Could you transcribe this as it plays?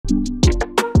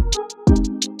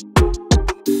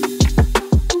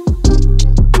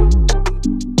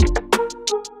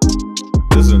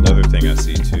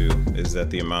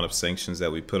the amount of sanctions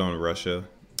that we put on Russia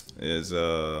is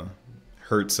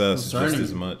hurts us just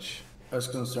as much. That's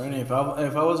concerning. If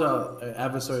I was an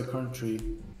adversary country,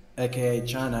 aka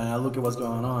China, and I look at what's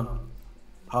going on,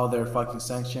 how they're fucking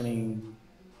sanctioning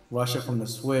Russia from the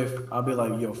SWIFT, I'll be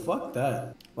like, yo, fuck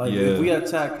that. Like, if we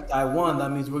attack Taiwan,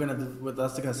 that means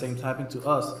that's the same typing to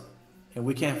us, and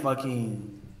we can't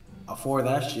fucking afford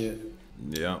that shit.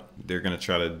 Yeah, they're gonna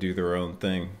try to do their own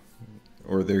thing,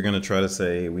 or they're gonna try to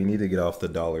say we need to get off the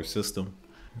dollar system.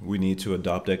 We need to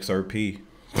adopt XRP.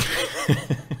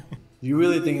 You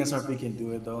really think XRP can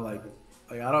do it though? Like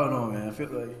I don't know, man. I feel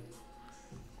like.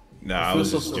 Nah, I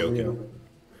was just joking.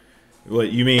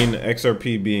 What you mean,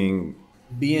 XRP being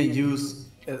used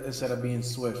instead of being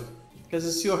SWIFT? Because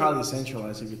it's still highly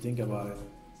centralized if you think about it.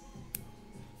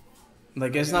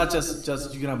 Like, it's not just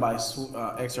you're gonna buy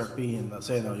XRP and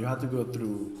say no. You have to go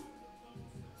through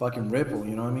fucking Ripple.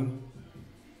 You know what I mean?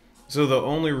 So the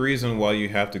only reason why you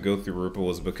have to go through Ripple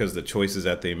is because the choices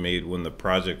that they made when the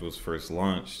project was first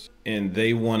launched, and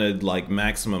they wanted like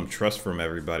maximum trust from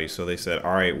everybody. So they said,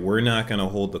 all right, we're not going to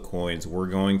hold the coins. We're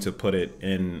going to put it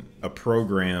in a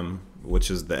program,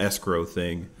 which is the escrow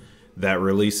thing, that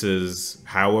releases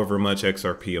however much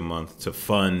XRP a month to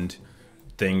fund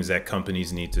things that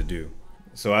companies need to do.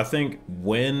 So I think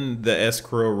when the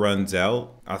escrow runs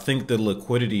out, I think the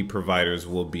liquidity providers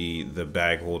will be the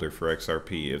bag holder for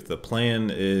XRP. If the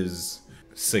plan is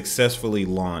successfully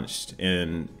launched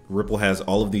and Ripple has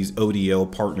all of these ODL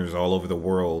partners all over the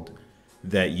world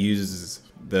that use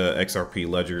the XRP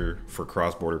ledger for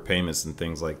cross-border payments and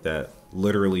things like that,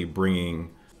 literally bringing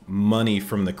money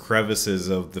from the crevices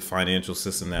of the financial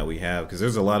system that we have, because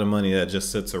there's a lot of money that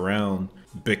just sits around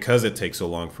because it takes so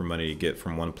long for money to get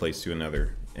from one place to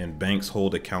another, and banks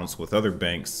hold accounts with other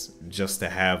banks just to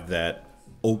have that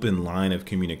open line of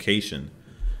communication.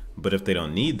 But if they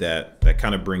don't need that, that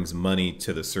kind of brings money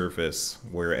to the surface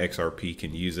where XRP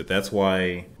can use it. That's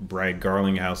why Brad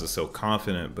Garlinghouse is so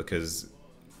confident, because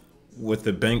with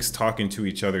the banks talking to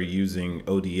each other using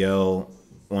ODL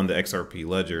on the XRP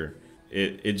ledger,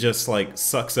 it just like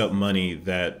sucks up money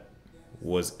that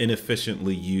was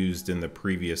inefficiently used in the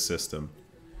previous system.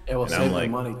 It will save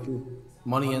them money too.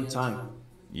 Money and time.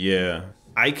 Yeah,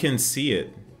 I can see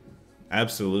it.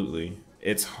 Absolutely.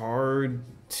 It's hard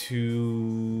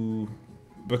to,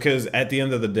 because at the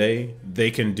end of the day,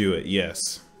 they can do it,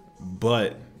 yes.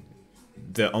 But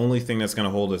the only thing that's going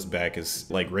to hold us back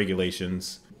is like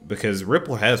regulations, because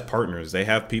Ripple has partners. They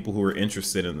have people who are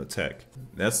interested in the tech.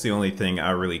 That's the only thing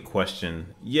I really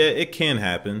question. Yeah, it can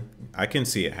happen. I can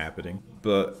see it happening.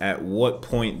 But at what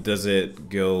point does it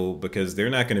go? Because they're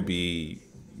not going to be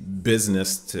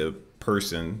business to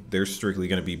person. They're strictly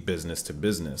going to be business to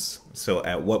business. So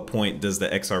at what point does the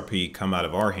XRP come out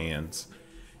of our hands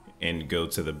and go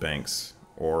to the banks?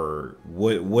 Or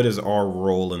what is our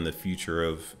role in the future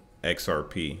of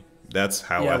XRP? That's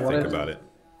how I think about it.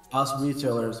 Us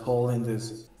retailers holding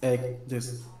this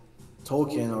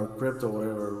token or crypto,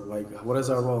 whatever, like, what is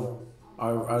our role?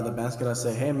 Are the banks gonna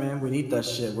say, hey man, we need that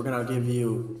shit, we're willing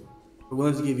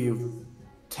to give you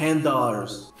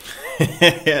 $10?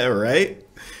 Yeah, right.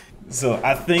 So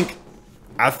I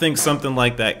think something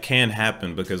like that can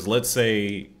happen, because let's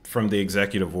say from the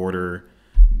executive order,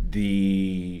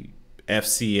 the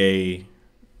FCA,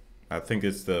 I think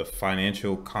it's the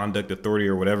Financial Conduct Authority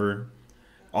or whatever,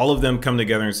 all of them come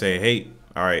together and say, hey,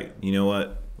 all right, you know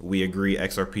what? We agree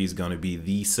XRP is going to be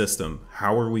the system.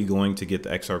 How are we going to get the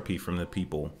XRP from the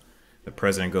people? The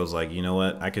president goes like, you know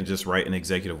what? I could just write an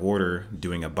executive order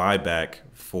doing a buyback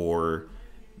for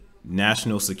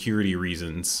national security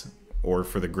reasons or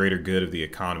for the greater good of the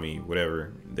economy,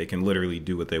 whatever. They can literally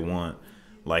do what they want.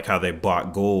 Like how they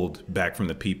bought gold back from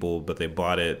the people, but they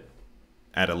bought it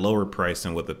at a lower price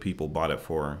than what the people bought it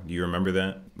for. Do you remember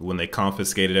that? When they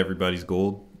confiscated everybody's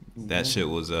gold? That shit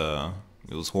was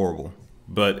it was horrible.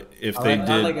 But if they did,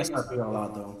 I like XRP a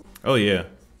lot though. Oh yeah.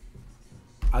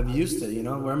 I've used it, you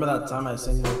know. Remember that time I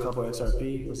sent you a couple of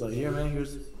XRP? It was like, here man,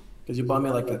 here's, because you bought me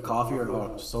like a coffee or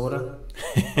a soda.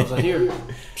 I was like, here.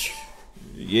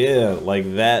 Yeah,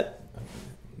 like that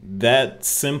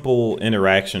simple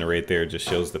interaction right there just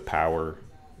shows the power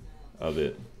of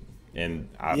it. And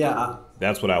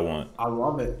that's what I want. I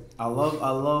love it. I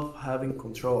love having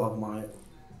control of my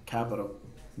capital,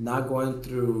 not going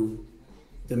through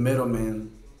the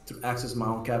middleman to access my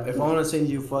own cap. If I want to send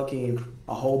you fucking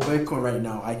a whole Bitcoin right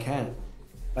now, I can.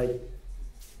 Like.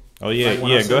 Oh yeah, like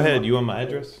yeah. Go ahead. You want my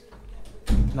address?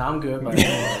 Nah, I'm good. But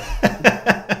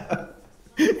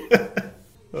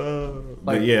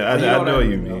but yeah, I know what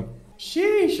you mean.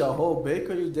 Sheesh, a whole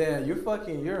Bitcoin, you damn.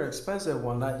 You're an expensive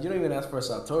one. You don't even ask for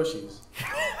Satoshis.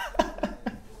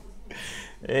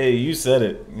 Hey, you said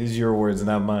it. These are your words,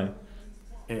 not mine.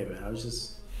 Hey man, I was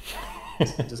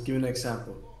just giving an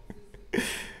example.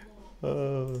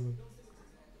 Uh,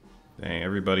 Dang,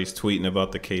 everybody's tweeting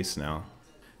about the case now.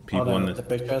 Oh, People in the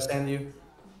picture I sent you.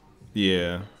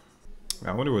 yeah.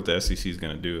 I wonder what the SEC is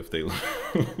gonna do if they.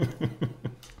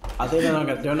 I think they're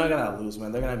not gonna lose,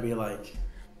 man. They're gonna be like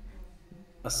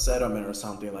a settlement or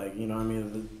something, like, you know what I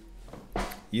mean?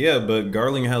 Yeah, but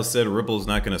Garlinghouse said Ripple's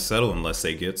not going to settle unless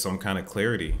they get some kind of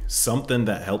clarity, something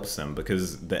that helps them,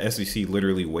 because the SEC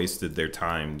literally wasted their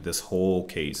time this whole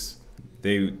case.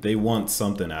 They want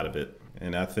something out of it,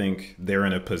 and I think they're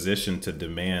in a position to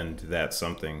demand that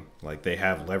something. Like, they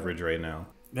have leverage right now.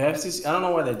 The FCC, I don't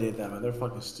know why they did that, man. They're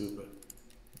fucking stupid.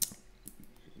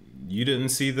 You didn't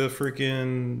see the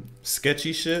freaking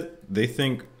sketchy shit? They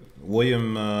think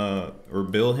William or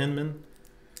Bill Hinman,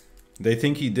 they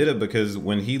think he did it because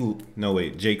when he, no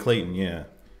wait, Jay Clayton, yeah.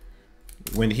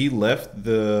 When he left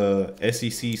the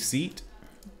SEC seat,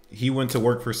 he went to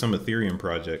work for some Ethereum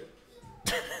project.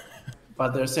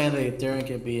 But they're saying that Ethereum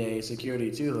can be a security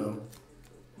too, though.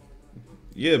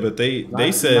 Yeah, but they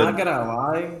said, not gonna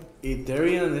lie,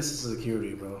 Ethereum, this is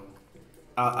security, bro.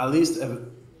 At least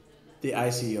the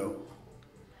ICO.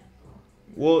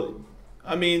 well,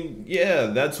 I mean, yeah,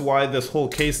 that's why this whole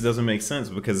case doesn't make sense,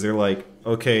 because they're like,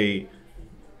 okay,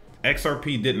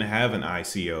 XRP didn't have an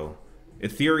ICO.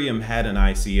 Ethereum had an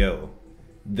ICO.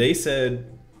 They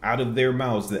said out of their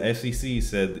mouths, the SEC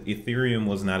said Ethereum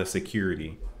was not a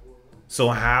security. So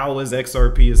how is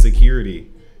XRP a security?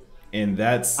 And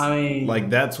that's, I mean, like,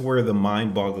 that's where the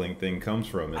mind-boggling thing comes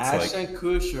from. It's Ashton like,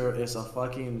 Kutcher is a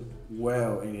fucking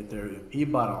whale in Ethereum. He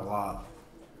bought a lot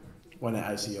when the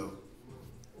ICO.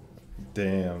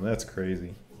 damn, that's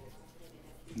crazy.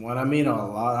 What I mean a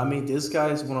lot, I mean this guy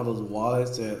is one of those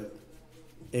wallets that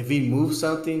if he moves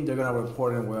something, they're gonna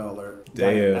report in whale alert.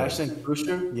 Damn. Like Ashton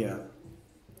Kutcher, yeah.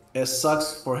 It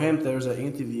sucks for him. There's an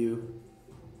interview,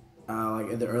 like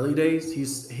in the early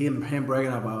days, him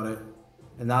bragging about it,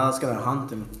 and now that's gonna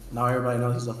hunt him. Now everybody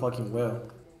knows he's a fucking whale.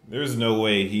 There's no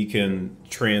way he can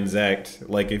transact.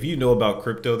 Like, if you know about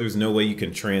crypto, there's no way you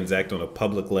can transact on a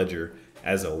public ledger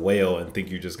as a whale and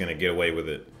think you're just going to get away with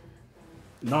it.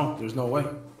 No, there's no way.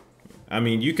 I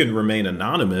mean, you can remain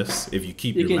anonymous if you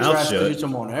keep your mouth You can try shut. to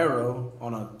Monero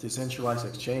on a decentralized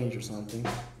exchange or something.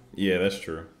 Yeah, that's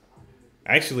true.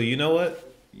 Actually, you know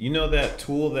what? You know that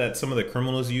tool that some of the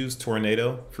criminals use,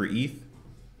 Tornado, for ETH?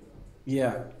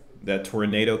 Yeah. That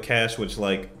Tornado Cash, which,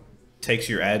 like, takes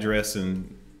your address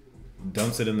and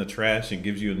dumps it in the trash and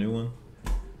gives you a new one?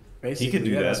 Basically, He could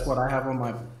do that. That's what I have on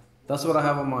my. That's what I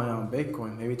have on my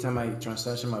Bitcoin. Every time I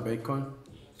transaction my Bitcoin,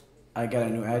 I get a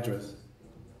new address.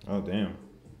 Oh, damn.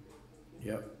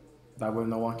 Yep. That way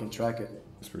no one can track it.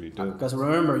 That's pretty dope. Because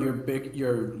remember,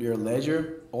 your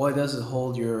ledger, all it does is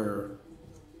hold your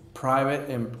private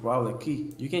and public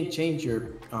key. You can change your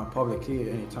public key at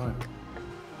any time.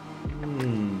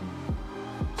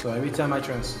 So every time I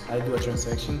do a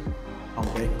transaction on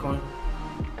Bitcoin,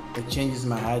 it changes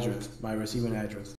my address, my receiving address.